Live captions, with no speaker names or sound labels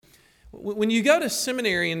when you go to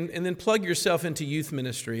seminary and then plug yourself into youth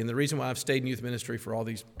ministry, and the reason why I've stayed in youth ministry for all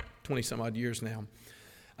these 20-some-odd years now,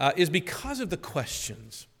 is because of the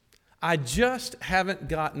questions. I just haven't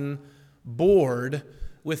gotten bored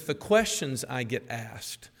with the questions I get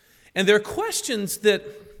asked. And they're questions that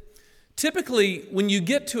typically, when you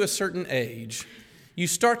get to a certain age, you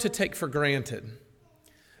start to take for granted.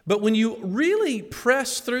 But when you really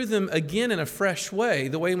press through them again in a fresh way,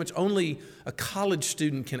 the way in which only a college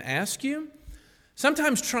student can ask you,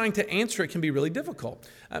 sometimes trying to answer it can be really difficult.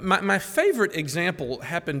 My favorite example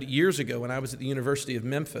happened years ago when I was at the University of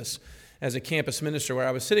Memphis as a campus minister, where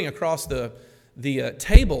I was sitting across the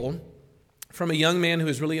table from a young man who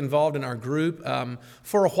was really involved in our group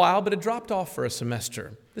for a while, but had dropped off for a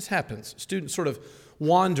semester. This happens. Students sort of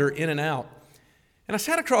wander in and out. And I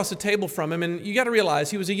sat across the table from him, and you got to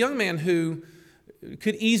realize he was a young man who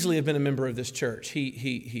could easily have been a member of this church.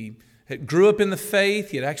 He grew up in the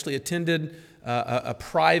faith. He had actually attended a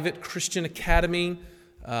private Christian academy,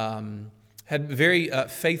 had very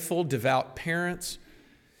faithful, devout parents.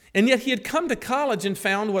 And yet he had come to college and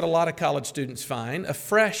found what a lot of college students find, a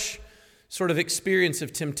fresh sort of experience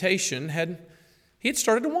of temptation. He had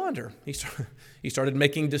started to wander. He started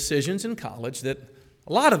making decisions in college that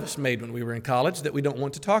a lot of us made when we were in college that we don't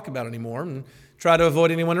want to talk about anymore and try to avoid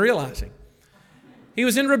anyone realizing. He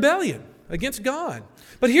was in rebellion against God.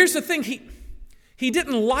 But here's the thing, he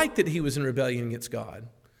didn't like that he was in rebellion against God.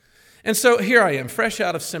 And so here I am, fresh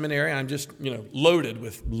out of seminary, I'm just, loaded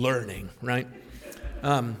with learning, right?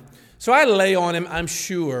 So I lay on him, I'm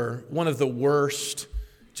sure, one of the worst,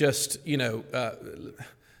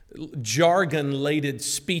 jargon-laden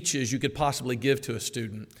speeches you could possibly give to a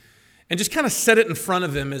student. And just kind of set it in front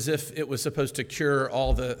of him as if it was supposed to cure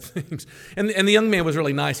all the things. And the young man was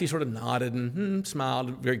really nice. He sort of nodded and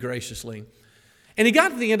smiled very graciously. And he got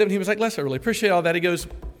to the end of it, and he was like, Les, I really appreciate all that. He goes,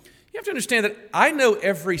 you have to understand that I know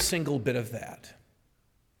every single bit of that.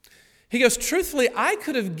 He goes, truthfully, I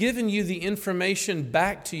could have given you the information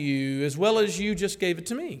back to you as well as you just gave it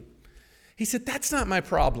to me. He said, that's not my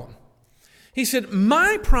problem. He said,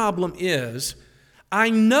 my problem is I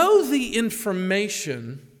know the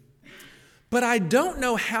information, but I don't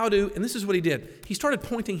know how to, and this is what he did. He started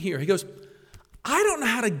pointing here. He goes, I don't know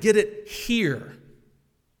how to get it here.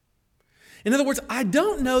 In other words, I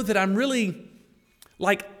don't know that I'm really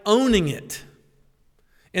owning it.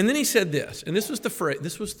 And then he said this, and this was the phrase,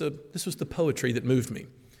 this was the poetry that moved me.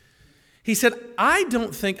 He said, I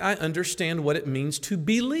don't think I understand what it means to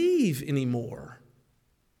believe anymore.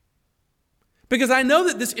 Because I know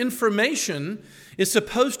that this information is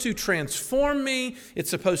supposed to transform me, it's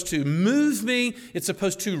supposed to move me, it's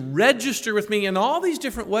supposed to register with me in all these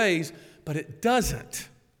different ways, but it doesn't.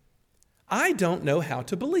 I don't know how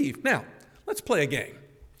to believe. Now, let's play a game.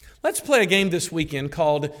 Let's play a game this weekend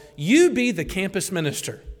called You Be the Campus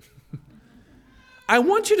Minister. I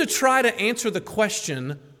want you to try to answer the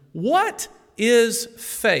question, what is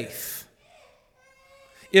faith?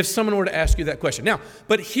 If someone were to ask you that question. Now,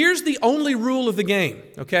 but here's the only rule of the game,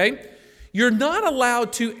 okay? You're not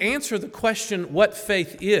allowed to answer the question, what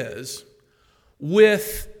faith is,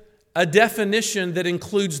 with a definition that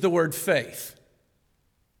includes the word faith.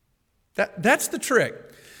 That's the trick.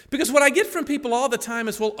 Because what I get from people all the time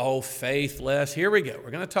is, faithless, here we go.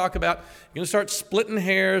 We're going to start splitting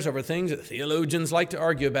hairs over things that theologians like to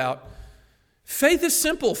argue about. Faith is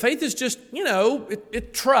simple. Faith is just,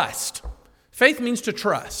 trust. Faith means to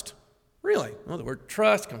trust. Really? Well, the word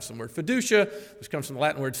trust comes from the word fiducia, which comes from the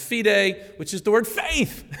Latin word fide, which is the word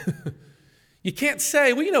faith. You can't say,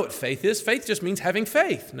 you know what faith is. Faith just means having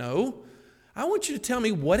faith. No. I want you to tell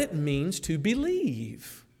me what it means to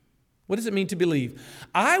believe. What does it mean to believe?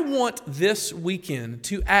 I want this weekend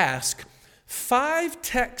to ask 5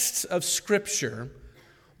 texts of Scripture,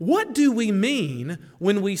 what do we mean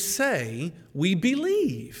when we say we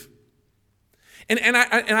believe? And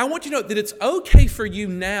I want you to know that it's okay for you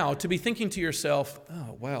now to be thinking to yourself,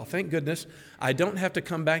 oh, wow, thank goodness I don't have to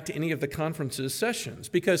come back to any of the conference's sessions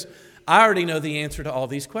because I already know the answer to all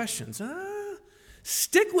these questions.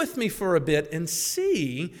 Stick with me for a bit and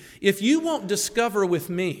see if you won't discover with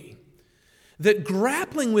me that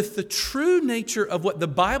grappling with the true nature of what the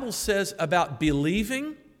Bible says about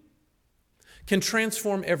believing can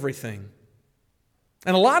transform everything.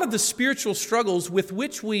 And a lot of the spiritual struggles with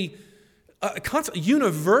which we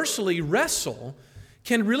universally wrestle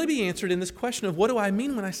can really be answered in this question of what do I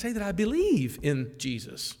mean when I say that I believe in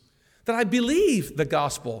Jesus, that I believe the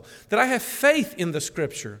gospel, that I have faith in the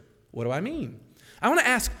Scripture. What do I mean? I want to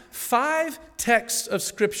ask 5 texts of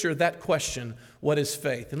Scripture that question, what is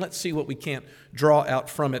faith? And let's see what we can't draw out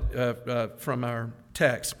from it, from our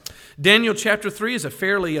text. Daniel chapter 3 is a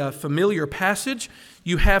fairly familiar passage.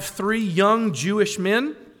 You have 3 young Jewish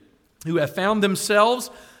men who have found themselves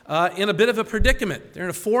in a bit of a predicament. They're in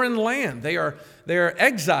a foreign land. They are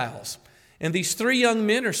exiles. And these 3 young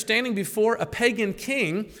men are standing before a pagan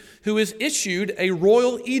king who has issued a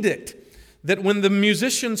royal edict that when the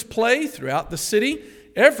musicians play throughout the city,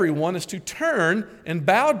 everyone is to turn and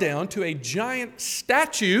bow down to a giant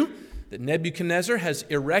statue that Nebuchadnezzar has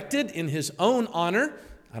erected in his own honor.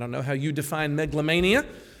 I don't know how you define megalomania,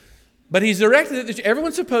 but he's erected it.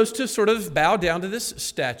 Everyone's supposed to sort of bow down to this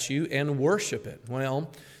statue and worship it.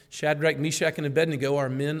 Well, Shadrach, Meshach, and Abednego are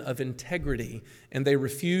men of integrity, and they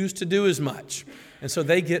refuse to do as much. And so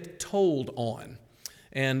they get told on,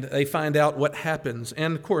 and they find out what happens.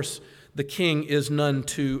 And, of course, the king is none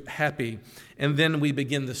too happy. And then we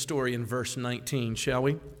begin the story in verse 19, shall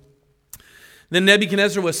we? Then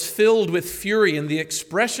Nebuchadnezzar was filled with fury, and the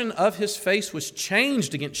expression of his face was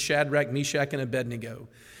changed against Shadrach, Meshach, and Abednego.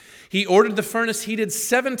 He ordered the furnace heated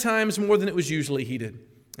 7 times more than it was usually heated.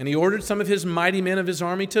 And he ordered some of his mighty men of his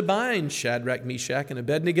army to bind Shadrach, Meshach, and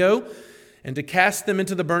Abednego and to cast them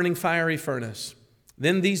into the burning fiery furnace.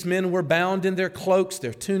 Then these men were bound in their cloaks,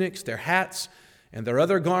 their tunics, their hats, and their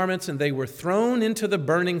other garments, and they were thrown into the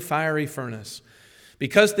burning fiery furnace.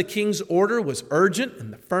 Because the king's order was urgent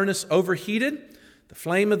and the furnace overheated, the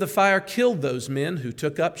flame of the fire killed those men who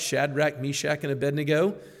took up Shadrach, Meshach, and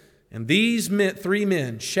Abednego. And these 3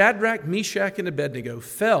 men, Shadrach, Meshach, and Abednego,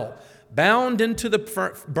 fell bound into the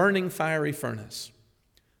burning fiery furnace.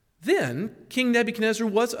 Then King Nebuchadnezzar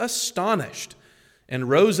was astonished and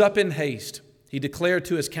rose up in haste. He declared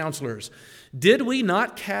to his counselors, "Did we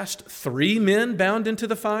not cast 3 men bound into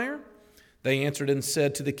the fire?" They answered and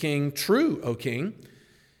said to the king, "True, O king."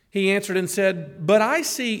 He answered and said, "But I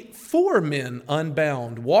see 4 men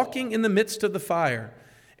unbound, walking in the midst of the fire,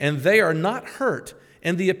 and they are not hurt,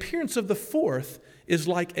 and the appearance of the 4th is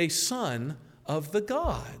like a son of the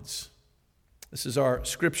gods." This is our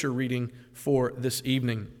scripture reading for this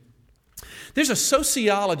evening. There's a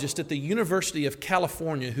sociologist at the University of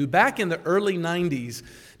California who back in the early 90s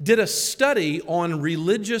did a study on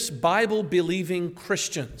religious Bible-believing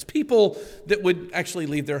Christians, people that would actually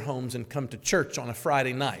leave their homes and come to church on a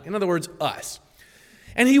Friday night. In other words, us.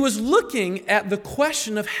 And he was looking at the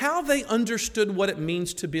question of how they understood what it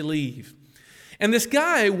means to believe. And this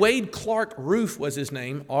guy, Wade Clark Roof was his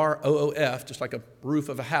name, R-O-O-F, just like a roof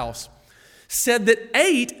of a house, said that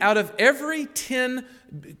 8 out of every 10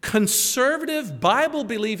 conservative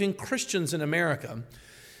Bible-believing Christians in America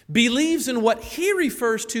believes in what he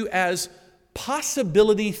refers to as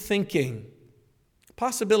possibility thinking.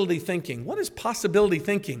 Possibility thinking. What is possibility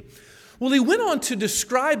thinking? Well, he went on to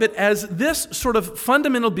describe it as this sort of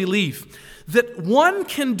fundamental belief that one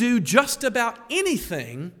can do just about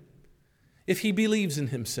anything if he believes in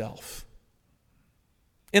himself.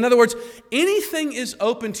 In other words, anything is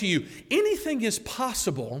open to you. Anything is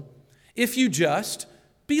possible if you just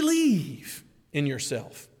believe in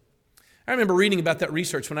yourself. I remember reading about that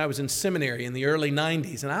research when I was in seminary in the early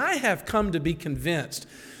 90s, and I have come to be convinced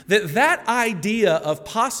that that idea of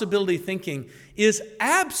possibility thinking is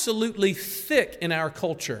absolutely thick in our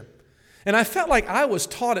culture. And I felt like I was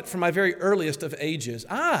taught it from my very earliest of ages.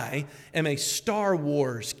 I am a Star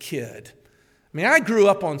Wars kid. I mean, I grew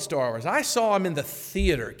up on Star Wars. I saw them in the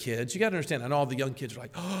theater, kids. You got to understand, and all the young kids are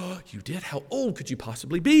like, "Oh, you did? How old could you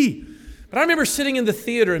possibly be?" But I remember sitting in the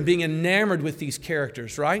theater and being enamored with these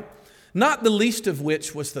characters, right? Not the least of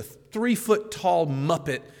which was the 3-foot-tall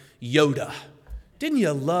Muppet Yoda. Didn't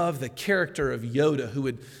you love the character of Yoda who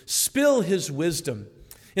would spill his wisdom?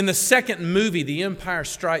 In the second movie, The Empire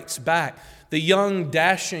Strikes Back, the young,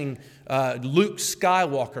 dashing Luke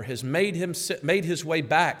Skywalker has made his way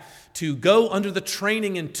back to go under the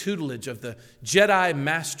training and tutelage of the Jedi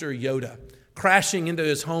Master Yoda, crashing into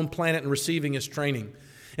his home planet and receiving his training.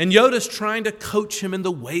 And Yoda's trying to coach him in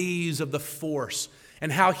the ways of the Force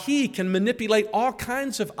and how he can manipulate all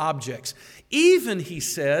kinds of objects. Even, he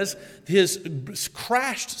says, his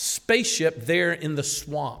crashed spaceship there in the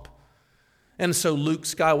swamp. And so Luke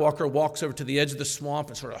Skywalker walks over to the edge of the swamp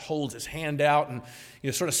and sort of holds his hand out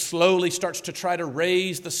and sort of slowly starts to try to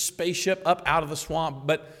raise the spaceship up out of the swamp,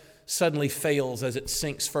 but suddenly fails as it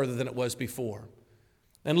sinks further than it was before.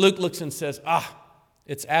 And Luke looks and says,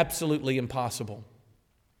 it's absolutely impossible.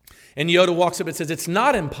 And Yoda walks up and says, "It's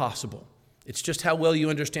not impossible. It's just how well you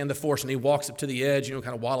understand the Force." And he walks up to the edge, kind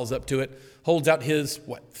of waddles up to it, holds out his,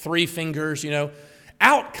 3 fingers,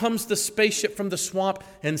 Out comes the spaceship from the swamp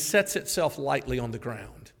and sets itself lightly on the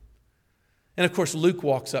ground. And of course, Luke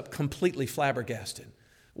walks up completely flabbergasted,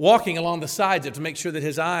 walking along the sides of it to make sure that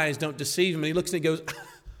his eyes don't deceive him. And he looks and he goes,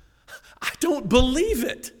 "I don't don't believe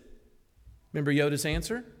it. Remember Yoda's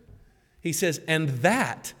answer? He says, and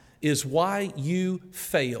that is why you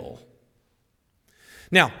fail.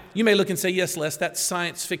 Now, you may look and say, yes, Les, that's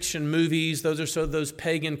science fiction movies. Those are sort of those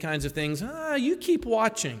pagan kinds of things. You keep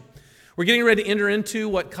watching. We're getting ready to enter into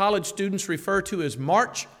what college students refer to as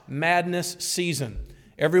March Madness season.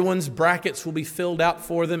 Everyone's brackets will be filled out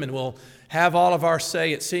for them, and we'll have all of our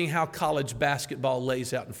say at seeing how college basketball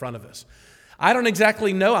lays out in front of us. I don't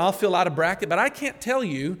exactly know. I'll fill out a bracket, but I can't tell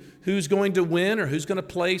you who's going to win or who's going to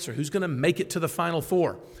place or who's going to make it to the Final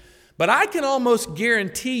Four. But I can almost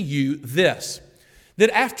guarantee you this,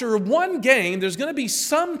 that after one game, there's going to be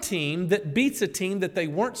some team that beats a team that they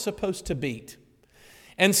weren't supposed to beat.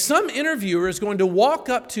 And some interviewer is going to walk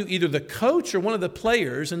up to either the coach or one of the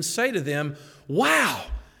players and say to them, wow,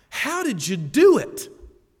 how did you do it?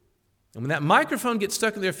 And when that microphone gets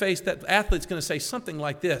stuck in their face, that athlete's going to say something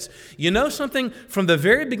like this. You know something? From the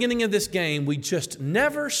very beginning of this game, we just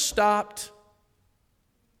never stopped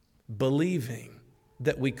believing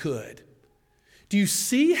that we could. Do you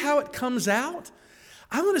see how it comes out?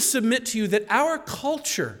 I want to submit to you that our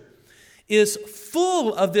culture is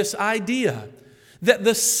full of this idea that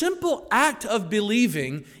the simple act of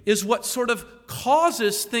believing is what sort of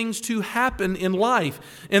causes things to happen in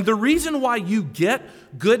life. And the reason why you get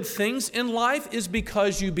good things in life is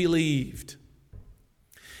because you believed.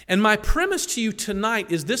 And my premise to you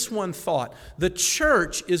tonight is this one thought. The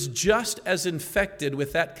church is just as infected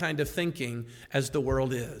with that kind of thinking as the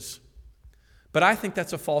world is. But I think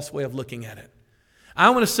that's a false way of looking at it. I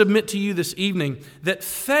want to submit to you this evening that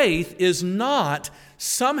faith is not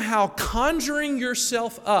somehow conjuring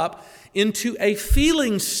yourself up into a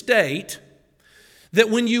feeling state that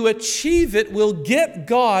when you achieve it will get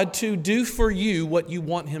God to do for you what you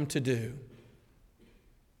want Him to do.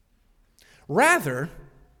 Rather,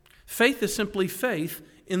 faith is simply faith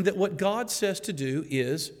in that what God says to do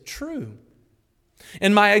is true.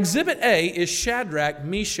 And my exhibit A is Shadrach,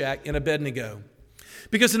 Meshach, and Abednego.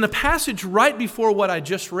 Because in the passage right before what I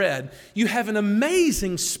just read, you have an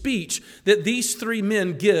amazing speech that these three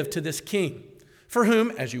men give to this king, for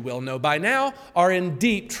whom, as you well know by now, are in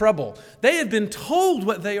deep trouble. They have been told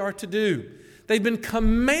what they are to do. They've been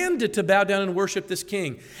commanded to bow down and worship this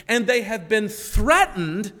king. And they have been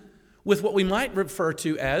threatened with what we might refer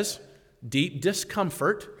to as deep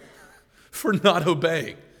discomfort for not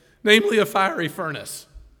obeying, namely a fiery furnace.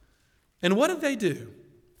 And what did they do?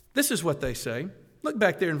 This is what they say. Look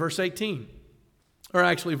back there in verse 18, or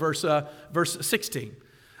actually verse 16.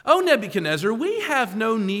 O Nebuchadnezzar, we have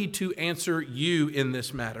no need to answer you in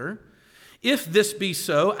this matter. If this be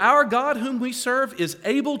so, our God whom we serve is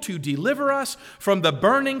able to deliver us from the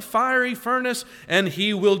burning fiery furnace, and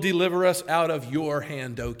He will deliver us out of your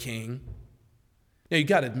hand, O king. Now you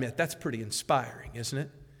got to admit, that's pretty inspiring, isn't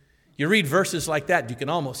it? You read verses like that, you can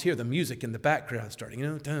almost hear the music in the background starting,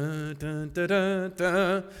 dun, dun, dun, dun,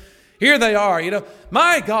 dun. Here they are,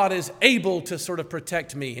 my God is able to sort of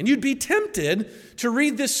protect me. And you'd be tempted to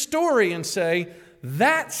read this story and say,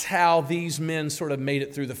 that's how these men sort of made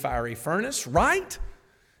it through the fiery furnace, right?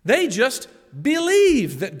 They just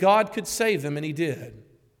believed that God could save them, and He did.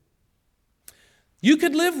 You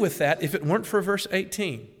could live with that if it weren't for verse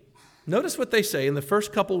 18. Notice what they say in the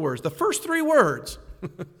first couple words, the first three words.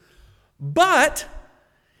 But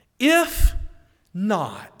if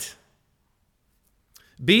not,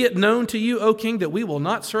 be it known to you, O king, that we will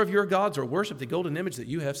not serve your gods or worship the golden image that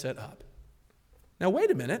you have set up. Now,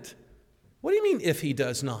 wait a minute. What do you mean, if he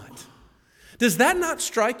does not? Does that not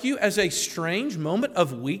strike you as a strange moment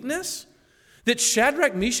of weakness? That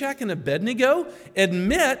Shadrach, Meshach, and Abednego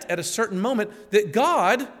admit at a certain moment that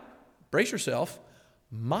God, brace yourself,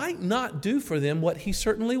 might not do for them what He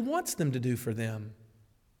certainly wants them to do for them.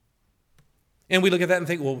 And we look at that and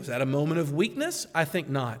think, well, was that a moment of weakness? I think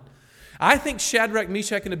not. I think Shadrach,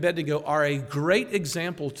 Meshach, and Abednego are a great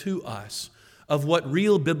example to us of what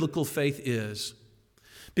real biblical faith is.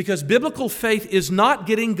 Because biblical faith is not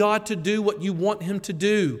getting God to do what you want Him to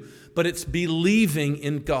do, but it's believing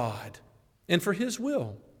in God and for His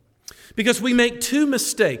will. Because we make two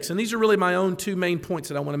mistakes, and these are really my own two main points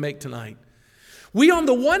that I want to make tonight. We, on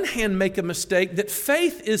the one hand, make a mistake that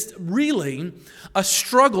faith is really a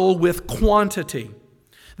struggle with quantity.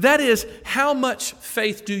 That is, how much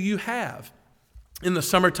faith do you have? In the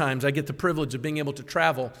summer times, I get the privilege of being able to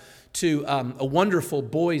travel to a wonderful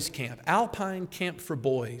boys' camp, Alpine Camp for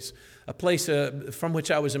Boys, a place from which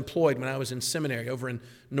I was employed when I was in seminary over in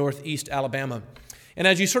northeast Alabama. And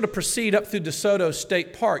as you sort of proceed up through DeSoto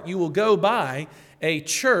State Park, you will go by a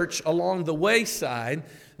church along the wayside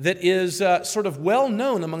that is sort of well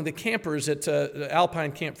known among the campers at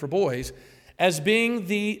Alpine Camp for Boys as being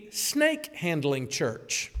the snake-handling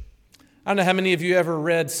church. I don't know how many of you ever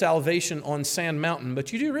read Salvation on Sand Mountain,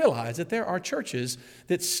 but you do realize that there are churches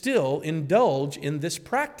that still indulge in this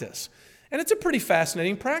practice. And it's a pretty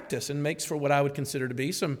fascinating practice and makes for what I would consider to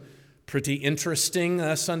be some pretty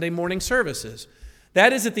interesting Sunday morning services.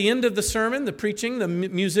 That is, at the end of the sermon, the preaching, the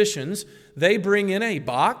musicians, they bring in a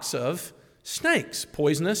box of snakes,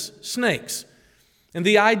 poisonous snakes. And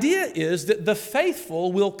the idea is that the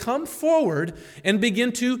faithful will come forward and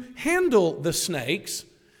begin to handle the snakes,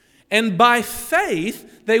 and by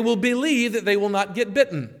faith, they will believe that they will not get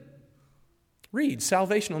bitten. Read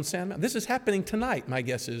Salvation on Sand Mountain. This is happening tonight, my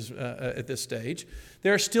guess is, at this stage.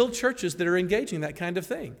 There are still churches that are engaging in that kind of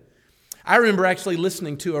thing. I remember actually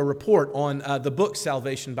listening to a report on the book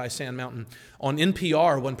Salvation by Sand Mountain on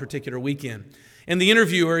NPR one particular weekend. And the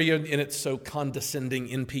interviewer, in its so condescending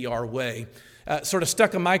NPR way, sort of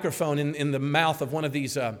stuck a microphone in the mouth of one of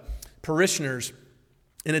these parishioners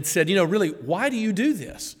and had said, really, why do you do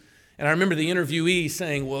this? And I remember the interviewee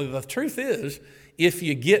saying, well, the truth is, if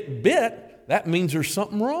you get bit, that means there's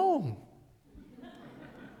something wrong.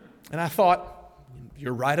 And I thought,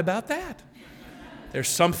 you're right about that. There's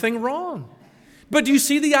something wrong. But do you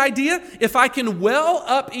see the idea? If I can well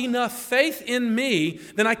up enough faith in me,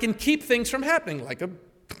 then I can keep things from happening, like a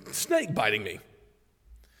snake biting me.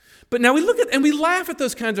 But now we look at and we laugh at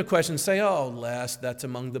those kinds of questions, say, oh, Les, that's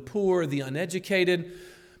among the poor, the uneducated.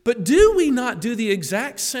 But do we not do the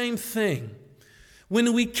exact same thing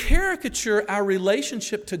when we caricature our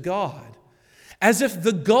relationship to God as if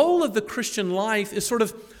the goal of the Christian life is sort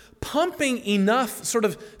of pumping enough sort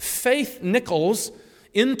of faith nickels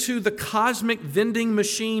into the cosmic vending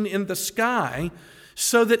machine in the sky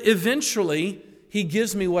so that eventually He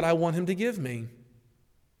gives me what I want Him to give me?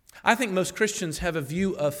 I think most Christians have a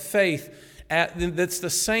view of faith that's the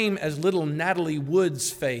same as little Natalie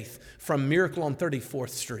Wood's faith from Miracle on 34th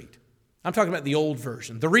Street. I'm talking about the old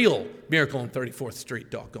version, the real Miracle on 34th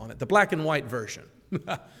Street, doggone it, the black and white version.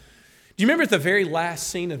 Do you remember at the very last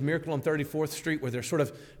scene of Miracle on 34th Street where they're sort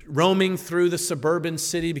of roaming through the suburban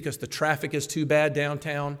city because the traffic is too bad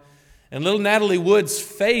downtown? And little Natalie Wood's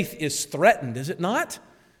faith is threatened, is it not?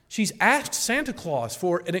 She's asked Santa Claus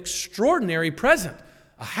for an extraordinary present,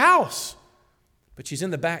 a house. But she's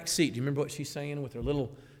in the back seat. Do you remember what she's saying with her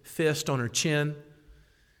little fist on her chin?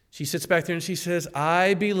 She sits back there and she says,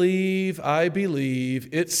 I believe.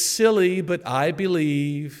 It's silly, but I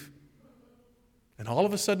believe. And all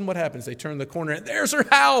of a sudden, what happens? They turn the corner and there's her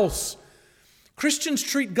house. Christians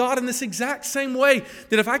treat God in this exact same way,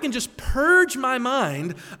 that if I can just purge my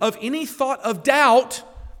mind of any thought of doubt,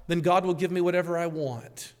 then God will give me whatever I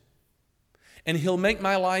want. And He'll make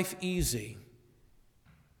my life easy.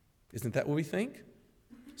 Isn't that what we think?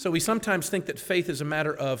 So we sometimes think that faith is a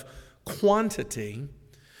matter of quantity.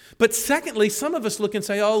 But secondly, some of us look and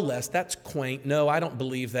say, oh, Les, that's quaint. No, I don't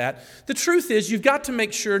believe that. The truth is, you've got to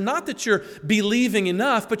make sure not that you're believing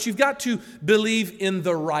enough, but you've got to believe in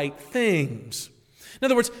the right things. In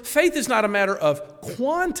other words, faith is not a matter of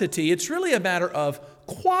quantity. It's really a matter of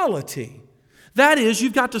quality. That is,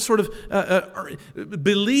 you've got to sort of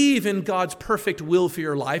believe in God's perfect will for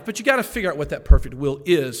your life, but you've got to figure out what that perfect will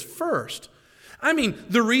is first. I mean,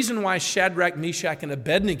 the reason why Shadrach, Meshach, and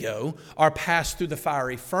Abednego are passed through the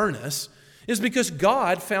fiery furnace is because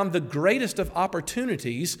God found the greatest of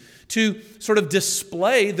opportunities to sort of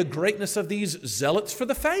display the greatness of these zealots for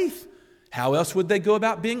the faith. How else would they go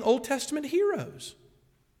about being Old Testament heroes?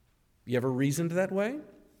 You ever reasoned that way?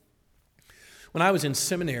 When I was in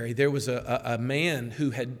seminary, there was a man who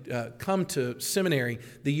had come to seminary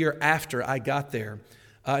the year after I got there.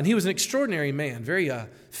 And he was an extraordinary man, very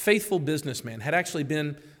faithful businessman, had actually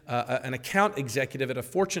been an account executive at a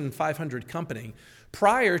Fortune 500 company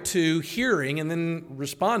prior to hearing and then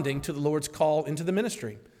responding to the Lord's call into the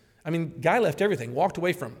ministry. I mean, guy left everything, walked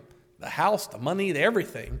away from the house, the money,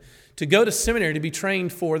 everything, to go to seminary to be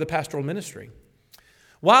trained for the pastoral ministry.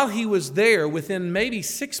 While he was there, within maybe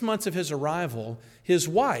 6 months of his arrival, his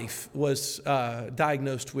wife was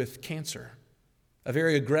diagnosed with cancer, a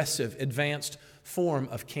very aggressive, advanced form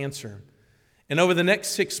of cancer. And over the next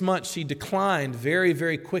 6 months, she declined very,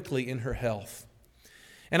 very quickly in her health.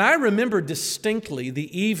 And I remember distinctly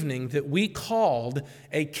the evening that we called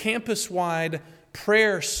a campus-wide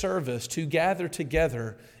prayer service to gather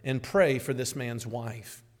together and pray for this man's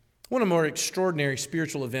wife. One of the more extraordinary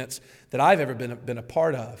spiritual events that I've ever been a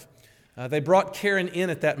part of. They brought Karen in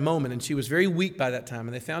at that moment, and she was very weak by that time,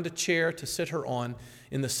 and they found a chair to sit her on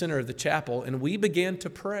in the center of the chapel, and we began to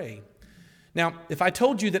pray. Now, if I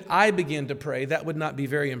told you that I began to pray, that would not be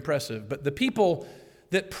very impressive, but the people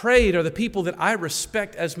that prayed are the people that I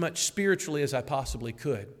respect as much spiritually as I possibly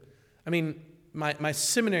could. I mean, my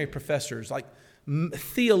seminary professors, like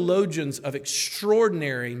theologians of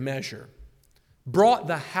extraordinary measure, brought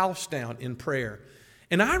the house down in prayer.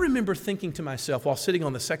 And I remember thinking to myself while sitting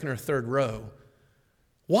on the second or third row,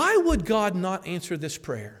 why would God not answer this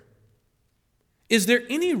prayer? Is there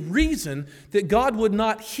any reason that God would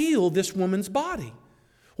not heal this woman's body?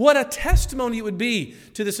 What a testimony it would be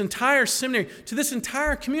to this entire seminary, to this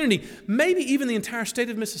entire community, maybe even the entire state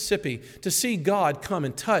of Mississippi, to see God come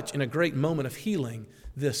and touch in a great moment of healing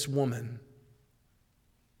this woman.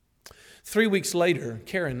 3 weeks later,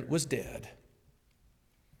 Karen was dead.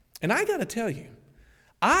 And I got to tell you,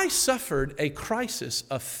 I suffered a crisis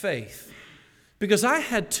of faith because I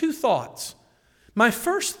had two thoughts. My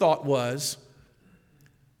first thought was,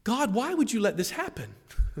 God, why would you let this happen?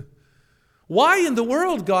 Why in the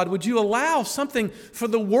world, God, would you allow something for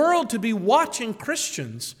the world to be watching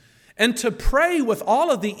Christians and to pray with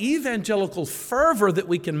all of the evangelical fervor that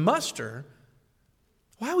we can muster?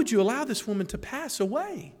 Why would you allow this woman to pass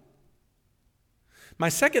away? My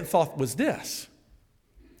second thought was this.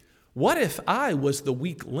 What if I was the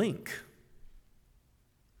weak link?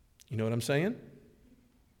 You know what I'm saying?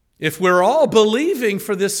 If we're all believing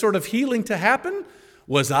for this sort of healing to happen,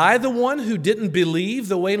 was I the one who didn't believe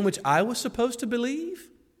the way in which I was supposed to believe?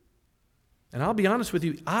 And I'll be honest with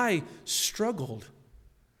you, I struggled.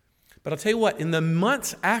 But I'll tell you what, in the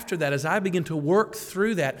months after that, as I began to work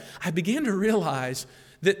through that, I began to realize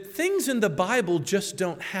that things in the Bible just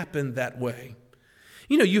don't happen that way.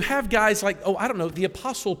 You know, you have guys like, the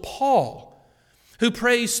Apostle Paul, who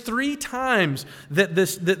prays 3 times that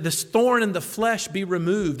this thorn in the flesh be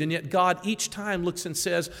removed, and yet God each time looks and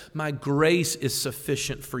says, my grace is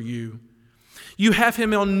sufficient for you. You have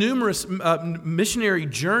him on numerous missionary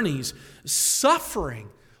journeys, suffering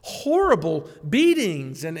horrible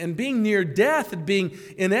beatings and being near death and being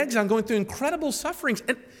in exile, going through incredible sufferings.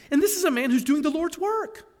 And this is a man who's doing the Lord's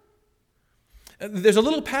work. There's a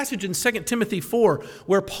little passage in 2 Timothy 4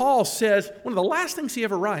 where Paul says, one of the last things he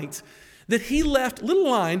ever writes, that he left, little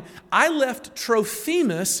line, I left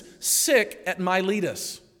Trophimus sick at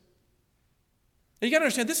Miletus. Now you got to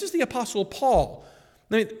understand, this is the Apostle Paul.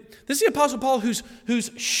 I mean, this is the Apostle Paul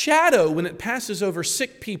whose shadow, when it passes over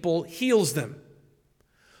sick people, heals them.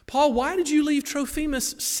 Paul, why did you leave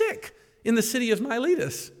Trophimus sick in the city of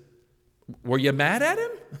Miletus? Were you mad at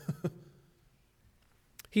him?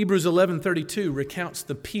 Hebrews 11:32 recounts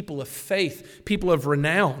the people of faith, people of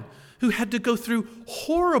renown, who had to go through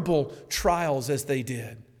horrible trials as they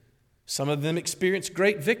did. Some of them experienced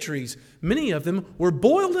great victories. Many of them were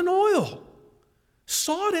boiled in oil,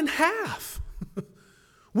 sawed in half,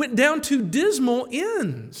 went down to dismal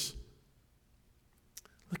ends.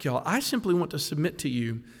 Look, y'all, I simply want to submit to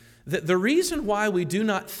you that the reason why we do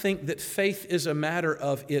not think that faith is a matter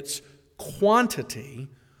of its quantity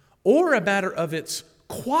or a matter of its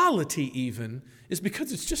quality even is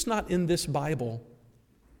because it's just not in this Bible.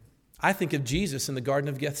 I think of Jesus in the Garden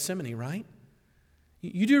of Gethsemane, right?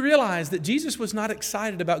 You do realize that Jesus was not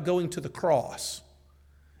excited about going to the cross.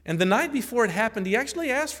 And the night before it happened, he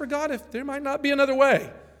actually asked for God if there might not be another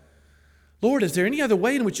way. Lord, is there any other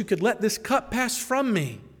way in which you could let this cup pass from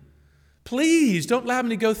me? Please don't allow me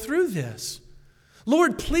to go through this.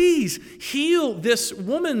 Lord, please heal this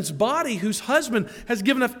woman's body whose husband has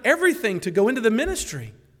given up everything to go into the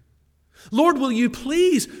ministry. Lord, will you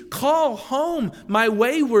please call home my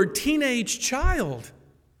wayward teenage child?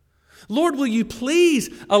 Lord, will you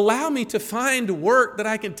please allow me to find work that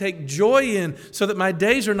I can take joy in so that my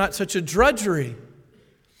days are not such a drudgery?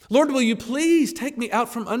 Lord, will you please take me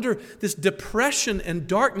out from under this depression and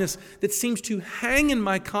darkness that seems to hang in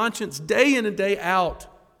my conscience day in and day out?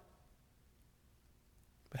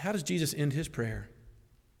 But how does Jesus end his prayer?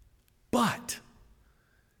 But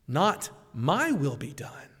not my will be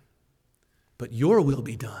done, but your will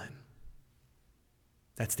be done.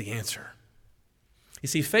 That's the answer. You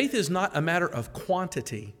see, faith is not a matter of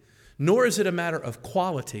quantity, nor is it a matter of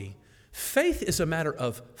quality. Faith is a matter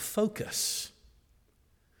of focus.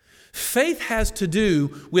 Faith has to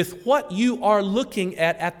do with what you are looking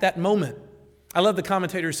at that moment. I love the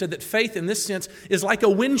commentator who said that faith in this sense is like a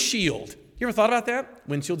windshield. You ever thought about that?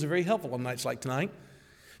 Windshields are very helpful on nights like tonight.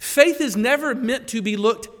 Faith is never meant to be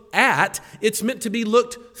looked at. It's meant to be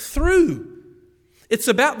looked through. It's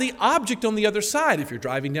about the object on the other side. If you're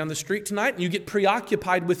driving down the street tonight and you get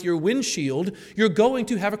preoccupied with your windshield, you're going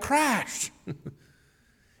to have a crash.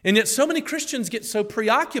 And yet so many Christians get so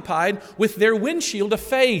preoccupied with their windshield of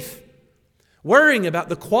faith, worrying about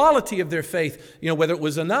the quality of their faith, whether it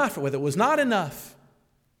was enough or whether it was not enough,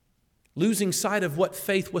 losing sight of what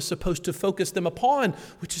faith was supposed to focus them upon,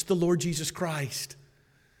 which is the Lord Jesus Christ.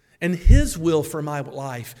 and His will for my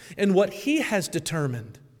life and what He has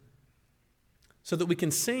determined, so that we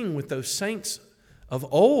can sing with those saints of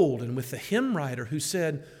old and with the hymn writer who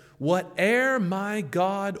said, "Whate'er my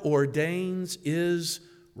God ordains is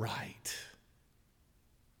right."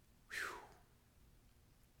 Whew.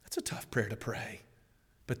 That's a tough prayer to pray,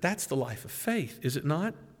 but that's the life of faith, is it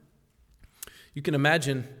not? You can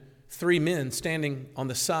imagine 3 men standing on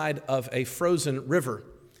the side of a frozen river.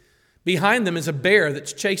 Behind them is a bear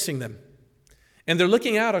that's chasing them. And they're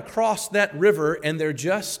looking out across that river, and they're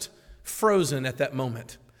just frozen at that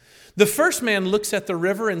moment. The first man looks at the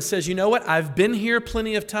river and says, "You know what? I've been here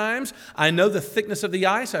plenty of times. I know the thickness of the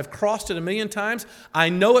ice. I've crossed it 1,000,000 times. I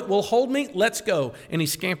know it will hold me. Let's go." And he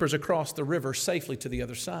scampers across the river safely to the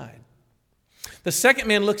other side. The second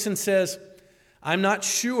man looks and says, "I'm not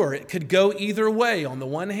sure. It could go either way. On the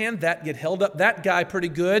one hand, that get held up that guy pretty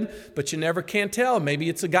good, but you never can tell. Maybe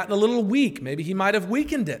it's gotten a little weak. Maybe he might have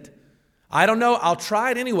weakened it. I don't know. I'll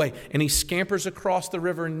try it anyway." And he scampers across the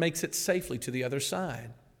river and makes it safely to the other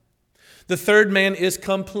side. The third man is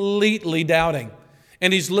completely doubting.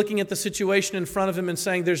 And he's looking at the situation in front of him and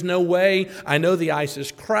saying, "There's no way. I know the ice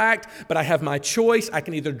is cracked, but I have my choice. I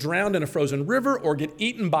can either drown in a frozen river or get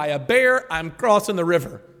eaten by a bear. I'm crossing the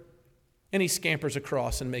river." And he scampers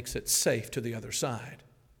across and makes it safe to the other side.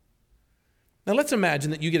 Now let's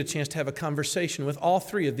imagine that you get a chance to have a conversation with all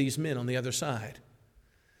 3 of these men on the other side.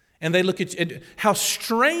 And they look at you, how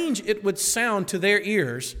strange it would sound to their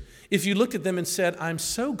ears if you looked at them and said, "I'm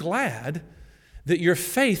so glad that your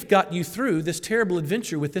faith got you through this terrible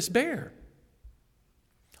adventure with this bear."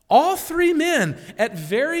 All 3 men at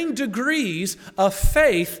varying degrees of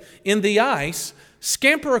faith in the ice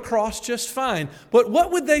scamper across just fine. But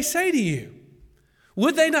what would they say to you?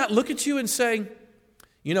 Would they not look at you and say,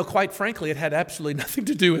 "You know, quite frankly, it had absolutely nothing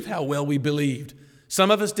to do with how well we believed.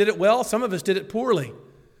 Some of us did it well, some of us did it poorly.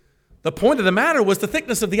 The point of the matter was the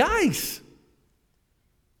thickness of the ice.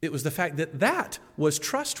 It was the fact that that was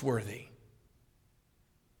trustworthy."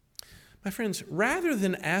 My friends, rather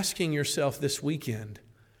than asking yourself this weekend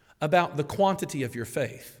about the quantity of your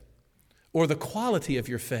faith or the quality of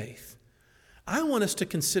your faith, I want us to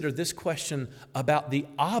consider this question about the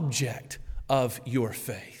object of your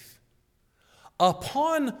faith.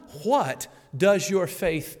 Upon what does your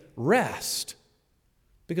faith rest?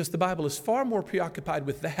 Because the Bible is far more preoccupied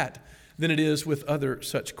with that than it is with other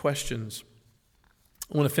such questions.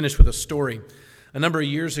 I want to finish with a story. A number of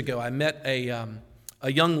years ago, I met a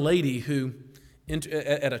young lady who,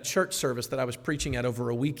 at a church service that I was preaching at over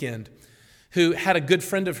a weekend, who had a good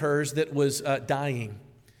friend of hers that was dying.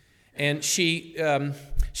 And she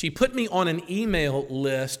put me on an email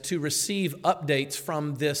list to receive updates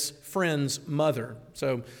from this friend's mother.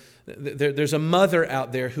 So there's a mother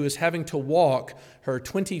out there who is having to walk her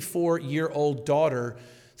 24-year-old daughter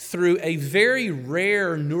through a very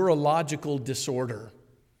rare neurological disorder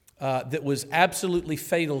that was absolutely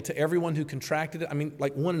fatal to everyone who contracted it. I mean,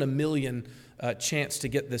 like 1 in a million chance to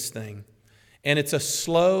get this thing. And it's a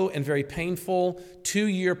slow and very painful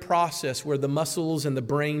 2-year process where the muscles and the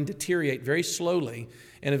brain deteriorate very slowly,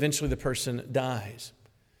 and eventually the person dies.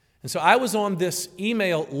 And so I was on this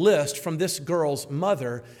email list from this girl's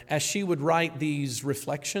mother as she would write these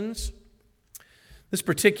reflections. This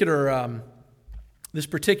particular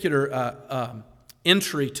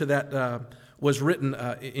entry to that was written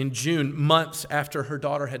in June, months after her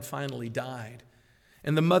daughter had finally died.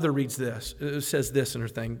 And the mother reads this. It says this in her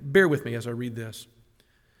thing. Bear with me as I read this.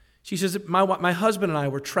 She says, my husband and I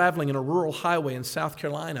were traveling in a rural highway in South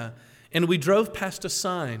Carolina, and we drove past a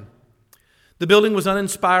sign. The building was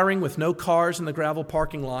uninspiring with no cars in the gravel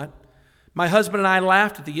parking lot. My husband and I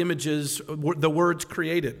laughed at the images, the words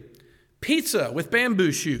created. Pizza with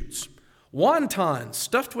bamboo shoots, wontons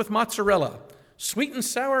stuffed with mozzarella, sweet and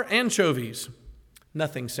sour anchovies.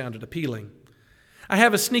 Nothing sounded appealing. I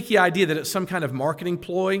have a sneaky idea that it's some kind of marketing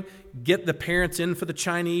ploy. Get the parents in for the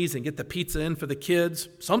Chinese and get the pizza in for the kids.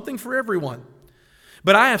 Something for everyone.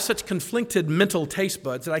 But I have such conflicted mental taste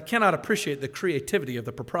buds that I cannot appreciate the creativity of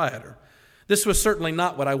the proprietor. This was certainly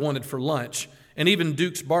not what I wanted for lunch, and even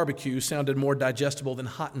Duke's barbecue sounded more digestible than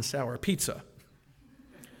hot and sour pizza.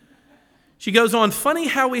 She goes on, funny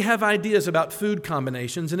how we have ideas about food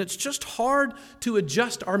combinations, and it's just hard to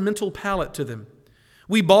adjust our mental palate to them.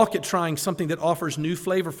 We balk at trying something that offers new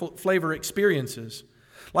flavor experiences,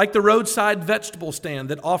 like the roadside vegetable stand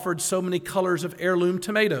that offered so many colors of heirloom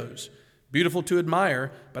tomatoes. Beautiful to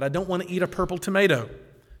admire, but I don't want to eat a purple tomato.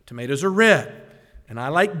 Tomatoes are red, and I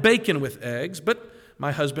like bacon with eggs, but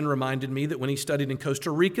my husband reminded me that when he studied in Costa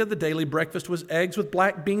Rica, the daily breakfast was eggs with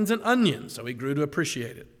black beans and onions, so he grew to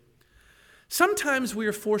appreciate it. Sometimes we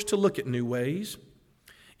are forced to look at new ways.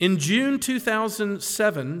 In June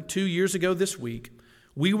 2007, 2 years ago this week,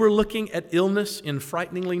 we were looking at illness in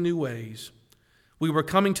frighteningly new ways. We were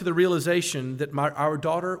coming to the realization that our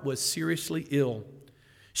daughter was seriously ill.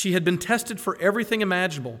 She had been tested for everything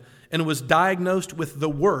imaginable and was diagnosed with the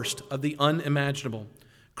worst of the unimaginable.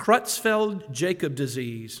 Creutzfeldt-Jakob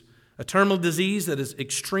disease, a terminal disease that is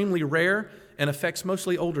extremely rare and affects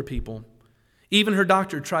mostly older people. Even her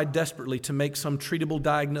doctor tried desperately to make some treatable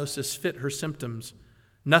diagnosis fit her symptoms.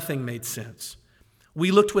 Nothing made sense.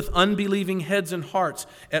 We looked with unbelieving heads and hearts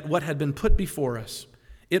at what had been put before us.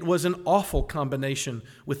 It was an awful combination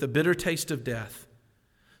with the bitter taste of death.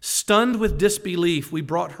 Stunned with disbelief, we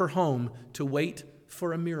brought her home to wait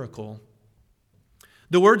for a miracle.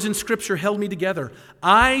 The words in Scripture held me together.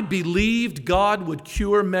 I believed God would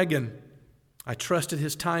cure Megan. I trusted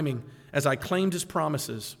His timing as I claimed His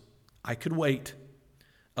promises. I could wait.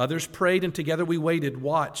 Others prayed, and together we waited,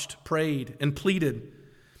 watched, prayed, and pleaded.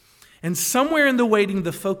 And somewhere in the waiting,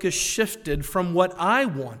 the focus shifted from what I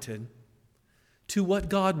wanted to what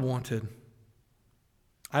God wanted.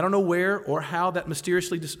 I don't know where or how that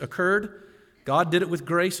mysteriously occurred. God did it with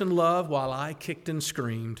grace and love while I kicked and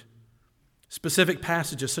screamed. Specific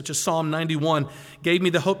passages such as Psalm 91 gave me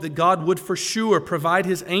the hope that God would for sure provide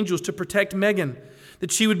His angels to protect Megan,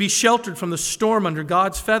 that she would be sheltered from the storm under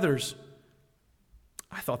God's feathers.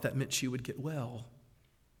 I thought that meant she would get well.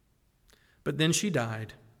 But then she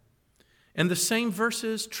died, and the same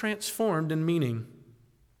verses transformed in meaning.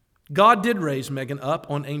 God did raise Megan up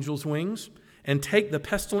on angels' wings and take the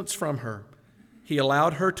pestilence from her. He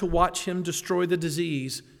allowed her to watch Him destroy the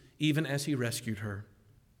disease even as He rescued her.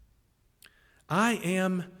 I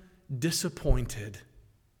am disappointed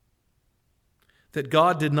that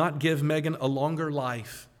God did not give Megan a longer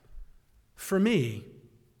life for me.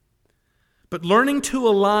 But learning to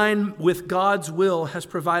align with God's will has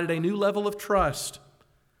provided a new level of trust.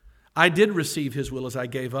 I did receive His will as I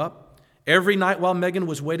gave up. Every night while Megan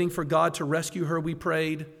was waiting for God to rescue her, we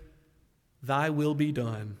prayed, Thy will be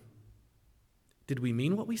done. Did we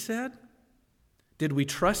mean what we said? Did we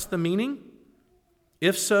trust the meaning?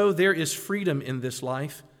 If so, there is freedom in this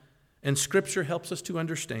life, and Scripture helps us to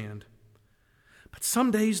understand. But some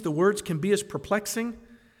days the words can be as perplexing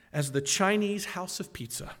as the Chinese house of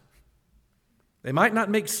pizza. They might not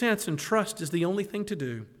make sense, and trust is the only thing to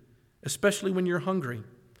do, especially when you're hungry.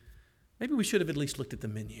 Maybe we should have at least looked at the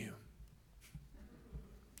menu.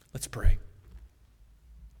 Let's pray.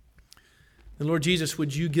 And Lord Jesus,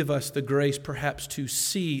 would you give us the grace perhaps to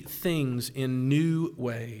see things in new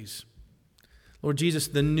ways? Lord Jesus,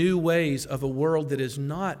 the new ways of a world that is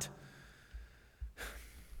not,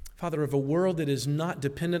 Father, of a world that is not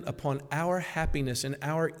dependent upon our happiness and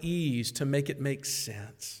our ease to make it make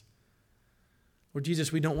sense. Lord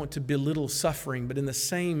Jesus, we don't want to belittle suffering, but in the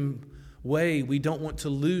same way, we don't want to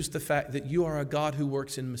lose the fact that you are a God who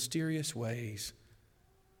works in mysterious ways.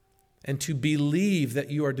 And to believe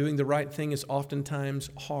that you are doing the right thing is oftentimes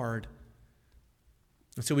hard.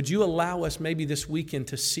 And so would you allow us maybe this weekend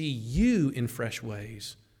to see you in fresh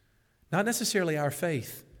ways? Not necessarily our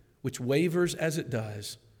faith, which wavers as it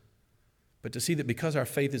does, but to see that because our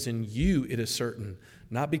faith is in you, it is certain,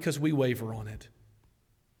 not because we waver on it.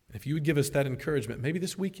 If you would give us that encouragement, maybe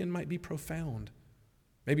this weekend might be profound.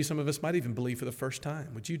 Maybe some of us might even believe for the first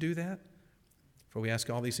time. Would you do that? For we ask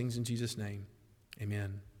all these things in Jesus' name.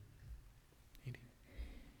 Amen.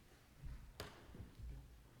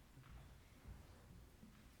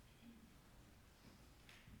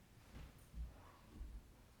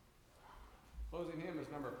 Closing hymn is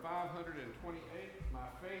number 528, My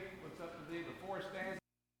Faith Looks Up to Thee, before stanza.